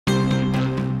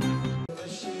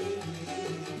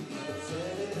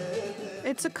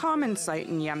It's a common sight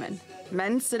in Yemen,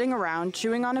 men sitting around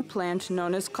chewing on a plant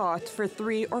known as khat for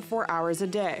 3 or 4 hours a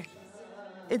day.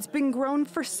 It's been grown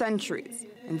for centuries,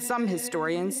 and some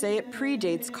historians say it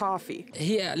predates coffee.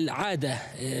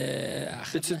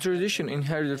 It's a tradition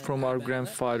inherited from our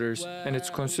grandfathers, and it's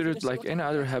considered like any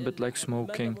other habit like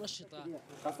smoking.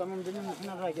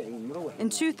 In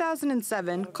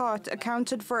 2007, khat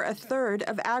accounted for 1/3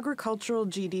 of agricultural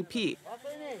GDP.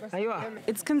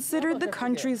 It's considered the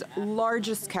country's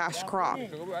largest cash crop.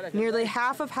 Nearly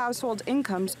half of household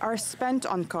incomes are spent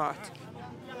on khat.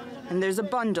 And there's a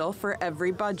bundle for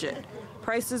every budget.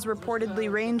 Prices reportedly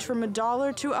range from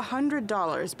 $1 to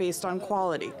 $100 based on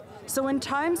quality. So in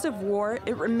times of war,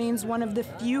 it remains one of the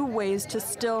few ways to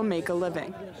still make a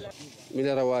living.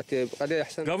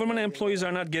 Government employees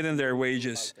are not getting their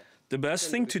wages. The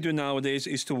best thing to do nowadays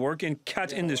is to work in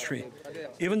khat industry.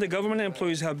 Even the government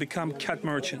employees have become khat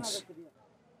merchants.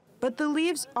 But the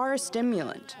leaves are a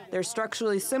stimulant. They're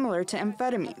structurally similar to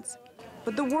amphetamines.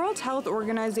 But the World Health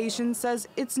Organization says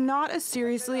it's not a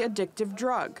seriously addictive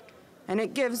drug, and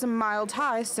it gives a mild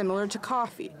high similar to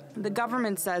coffee. The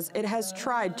government says it has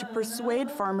tried to persuade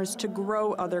farmers to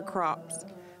grow other crops.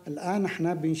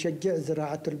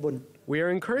 We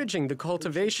are encouraging the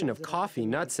cultivation of coffee,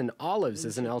 nuts, and olives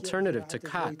as an alternative to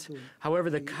khat. However,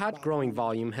 the khat growing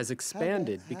volume has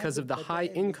expanded because of the high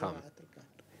income.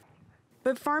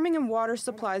 But farming and water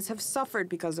supplies have suffered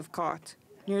because of khat.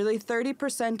 Nearly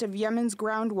 30% of Yemen's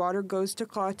groundwater goes to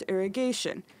khat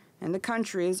irrigation, and the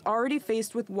country is already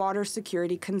faced with water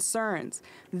security concerns.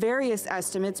 Various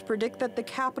estimates predict that the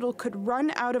capital could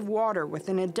run out of water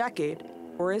within a decade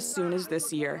or as soon as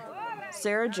this year.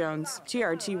 Sarah Jones,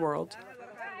 TRT World.